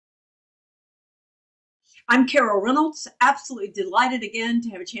I'm Carol Reynolds, absolutely delighted again to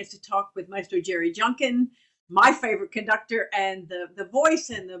have a chance to talk with Maestro Jerry Junkin, my favorite conductor and the voice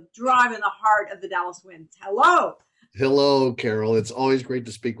and the drive and the heart of the Dallas Winds. Hello. Hello, Carol. It's always great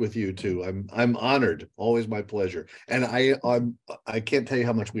to speak with you too. I'm honored. Always my pleasure. And I can't tell you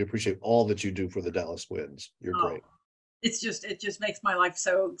how much we appreciate all that you do for the Dallas Winds. You're Oh, great. it just makes my life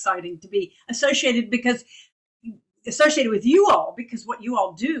so exciting to be associated with you all because what you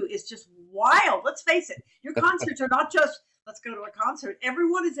all do is just wild. Let's face it, your concerts are not just let's go to a concert.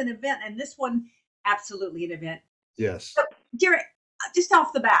 Everyone is an event, and this one absolutely an event. Yes. So, Jerry, just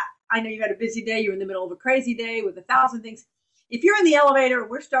off the bat, I know you had a busy day. You're in the middle of a crazy day with a thousand things. If you're in the elevator,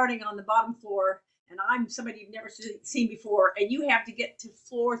 we're starting on the bottom floor, and I'm somebody you've never seen before, and you have to get to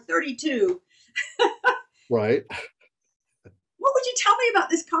floor 32. Right. What would you tell me about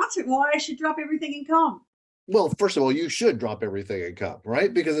this concert and why I should drop everything and come? Well, first of all, you should drop everything and come,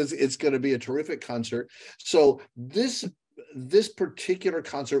 right? Because it's going to be a terrific concert. So this particular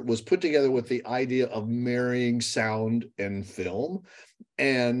concert was put together with the idea of marrying sound and film,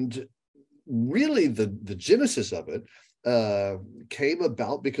 and really the genesis of it came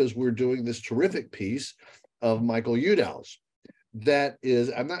about because we're doing this terrific piece of Michael Udow's. That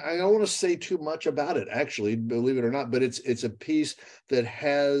is, I don't want to say too much about it, actually, believe it or not, but it's a piece that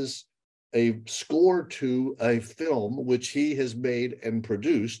has a score to a film which he has made and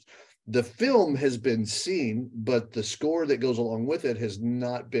produced. The film has been seen, but the score that goes along with it has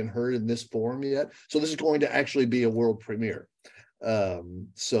not been heard in this form yet. So this is going to actually be a world premiere.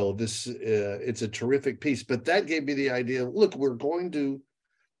 So this it's a terrific piece. But that gave me the idea. Look, we're going to,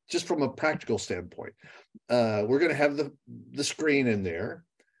 just from a practical standpoint, we're going to have the screen in there.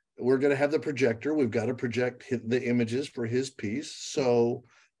 We're going to have the projector. We've got to project the images for his piece. So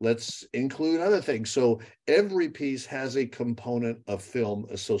let's include other things. So every piece has a component of film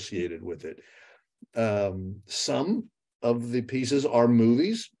associated with it. Some of the pieces are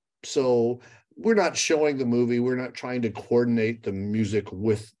movies. So we're not showing the movie. We're not trying to coordinate the music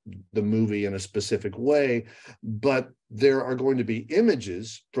with the movie in a specific way, but there are going to be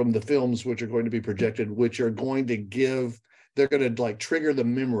images from the films which are going to be projected, which are going to they're going to like trigger the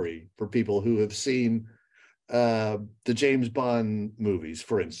memory for people who have seen the James Bond movies,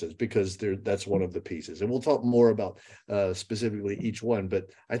 for instance, because that's one of the pieces. And we'll talk more about specifically each one, but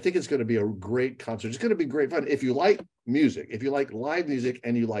I think it's going to be a great concert. It's going to be great fun. If you like music, if you like live music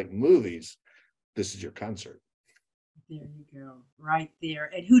and you like movies, this is your concert. There you go, right there.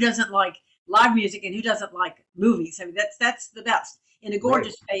 And who doesn't like live music and who doesn't like movies? I mean, that's the best in a Right.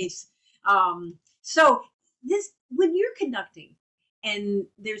 gorgeous space. So this when you're conducting and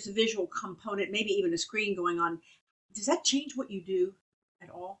there's a visual component, maybe even a screen going on, does that change what you do at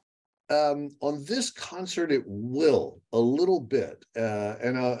all? On this concert, it will a little bit,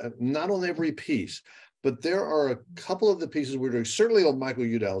 and not on every piece, but there are a couple of the pieces we're doing. Certainly on Michael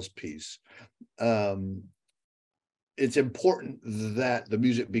Udall's piece, um, it's important that the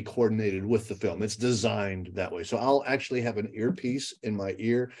music be coordinated with the film. It's designed that way. So I'll actually have an earpiece in my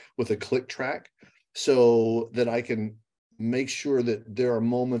ear with a click track so that I can make sure that there are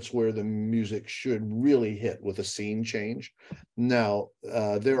moments where the music should really hit with a scene change. Now,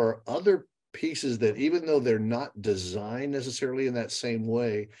 there are other pieces that, even though they're not designed necessarily in that same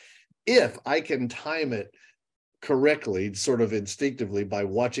way, if I can time it correctly, sort of instinctively by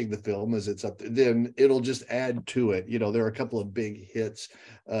watching the film as it's up there, then it'll just add to it. There are a couple of big hits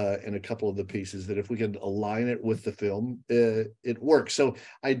in a couple of the pieces that if we can align it with the film, it works. So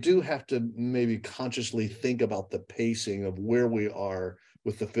I do have to maybe consciously think about the pacing of where we are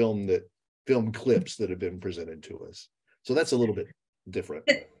with the film clips that have been presented to us. So that's a little bit different.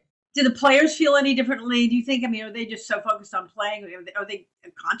 Do the players feel any differently? Do you think? I mean, are they just so focused on playing? Are they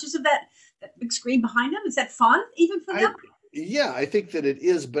conscious of that big screen behind them? Is that fun even for I them? Yeah, I think that it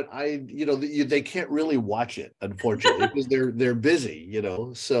is, but they can't really watch it, unfortunately, because they're busy,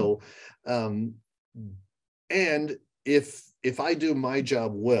 So, um, and if I do my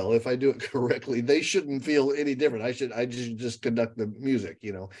job well, if I do it correctly, they shouldn't feel any different. I just conduct the music,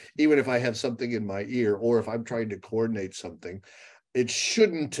 even if I have something in my ear or if I'm trying to coordinate something, it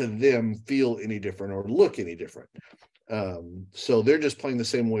shouldn't to them feel any different or look any different. So they're just playing the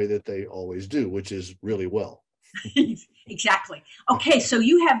same way that they always do, which is really well. Exactly. Okay, so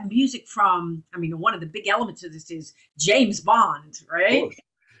you have music from, I mean, one of the big elements of this is James Bond, Of right? course.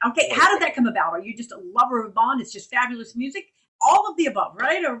 Okay, Right. how did that come about? Are you just a lover of Bond? It's just fabulous music? All of the above,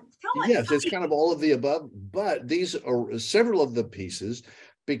 right? Or Yes, tell it's me. kind of all of the above, but these are several of the pieces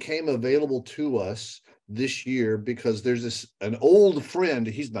became available to us this year because there's an old friend.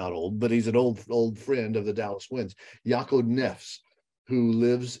 He's not old, but he's an old friend of the Dallas Winds, Yaakov Neffs, who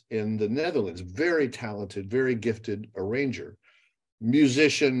lives in the Netherlands, very talented, very gifted arranger,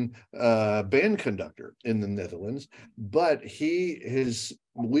 musician, band conductor in the Netherlands. But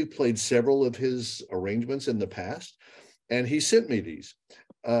we played several of his arrangements in the past, and he sent me these.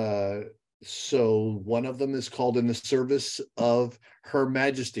 So one of them is called In the Service of Her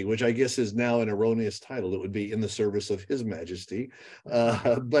Majesty, which I guess is now an erroneous title. It would be In the Service of His Majesty.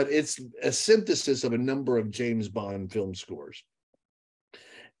 But it's a synthesis of a number of James Bond film scores.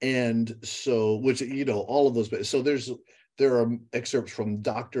 And so, which, all of those. So there are excerpts from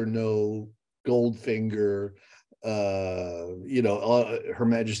Dr. No, Goldfinger, Her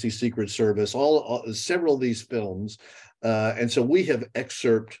Majesty's Secret Service, several of these films. And so we've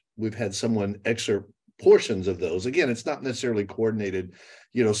had someone excerpt portions of those. Again, it's not necessarily coordinated,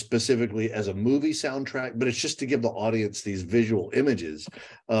 specifically as a movie soundtrack, but it's just to give the audience these visual images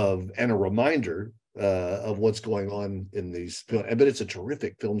and a reminder of what's going on in these. But it's a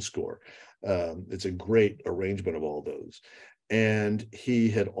terrific film score. It's a great arrangement of all those. And he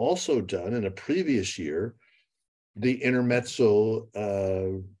had also done in a previous year the intermezzo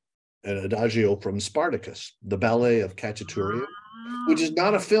an adagio from Spartacus, the ballet of Khachaturian, which is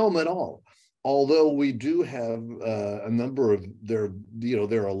not a film at all. Although we do have a number of there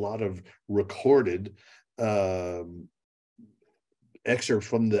are a lot of recorded excerpts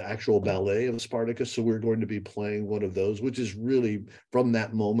from the actual ballet of Spartacus. So we're going to be playing one of those, which is really from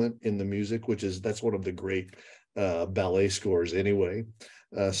that moment in the music, that's one of the great ballet scores anyway,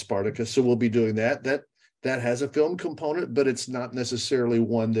 Spartacus. So we'll be doing that. That has a film component, but it's not necessarily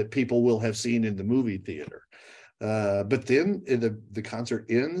one that people will have seen in the movie theater. But then the concert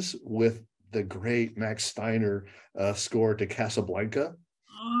ends with the great Max Steiner score to Casablanca,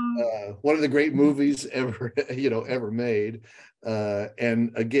 one of the great movies ever made.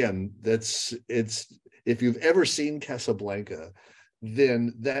 And again, if you've ever seen Casablanca,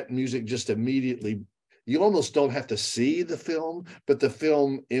 then that music just immediately, you almost don't have to see the film, but the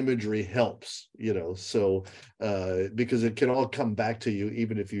film imagery helps, so because it can all come back to you,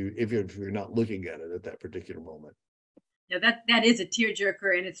 even if you're not looking at it at that particular moment. Yeah, that is a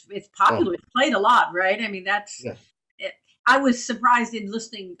tearjerker, and it's popular. It's played a lot, right? I mean, I was surprised in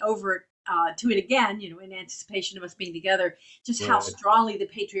listening over to it again, in anticipation of us being together, just how strongly the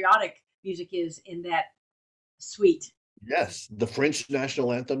patriotic music is in that suite. Yes, the French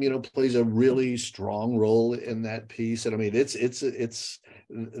national anthem, plays a really strong role in that piece, and I mean, that's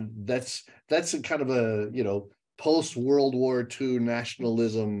a kind of a post World War II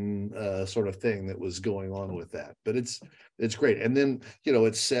nationalism sort of thing that was going on with that. But it's great, and then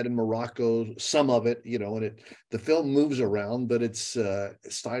it's set in Morocco, some of it, and the film moves around, but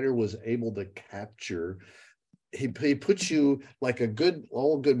Steiner was able to capture. He puts you like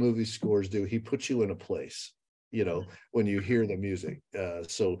all good movie scores do. He puts you in a place. When you hear the music.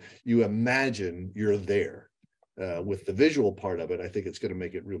 So you imagine you're there. With the visual part of it, I think it's going to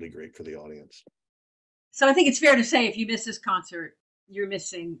make it really great for the audience. So I think it's fair to say if you miss this concert, you're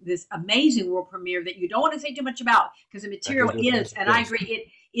missing this amazing world premiere that you don't want to say too much about, because the material is, and I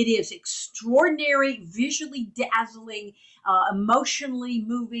agree, it is extraordinary, visually dazzling, emotionally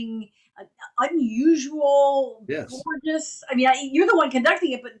moving, unusual, gorgeous. I mean, you're the one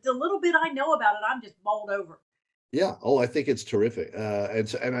conducting it, but the little bit I know about it, I'm just bowled over. Yeah. Oh, I think it's terrific.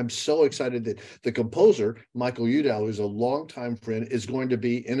 And I'm so excited that the composer, Michael Udow, who's a longtime friend, is going to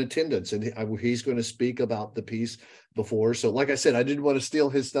be in attendance, and he's going to speak about the piece before. So like I said, I didn't want to steal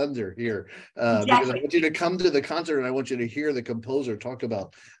his thunder here, because I want you to come to the concert and I want you to hear the composer talk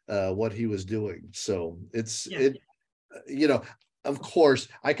about what he was doing. So of course,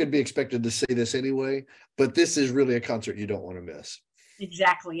 I could be expected to say this anyway, but this is really a concert you don't want to miss.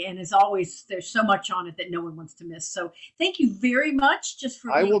 Exactly. And as always, there's so much on it that no one wants to miss. So thank you very much.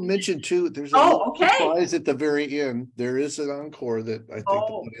 I will mention too, there's a surprise at the very end. There is an encore that I think the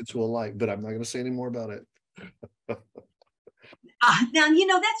audience will like, but I'm not going to say any more about it. Now,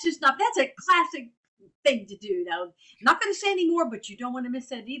 that's a classic thing to do. Now, I'm not going to say any more, but you don't want to miss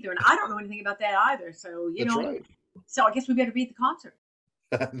that either. And I don't know anything about that either. So, right. So I guess we better be at the concert.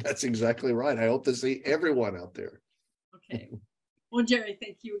 That's exactly right. I hope to see everyone out there. Okay. Well, Jerry,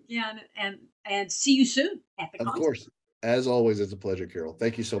 thank you again, and see you soon at the concert. Of course. As always, it's a pleasure, Carol.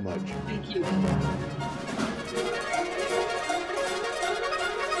 Thank you so much. Thank you.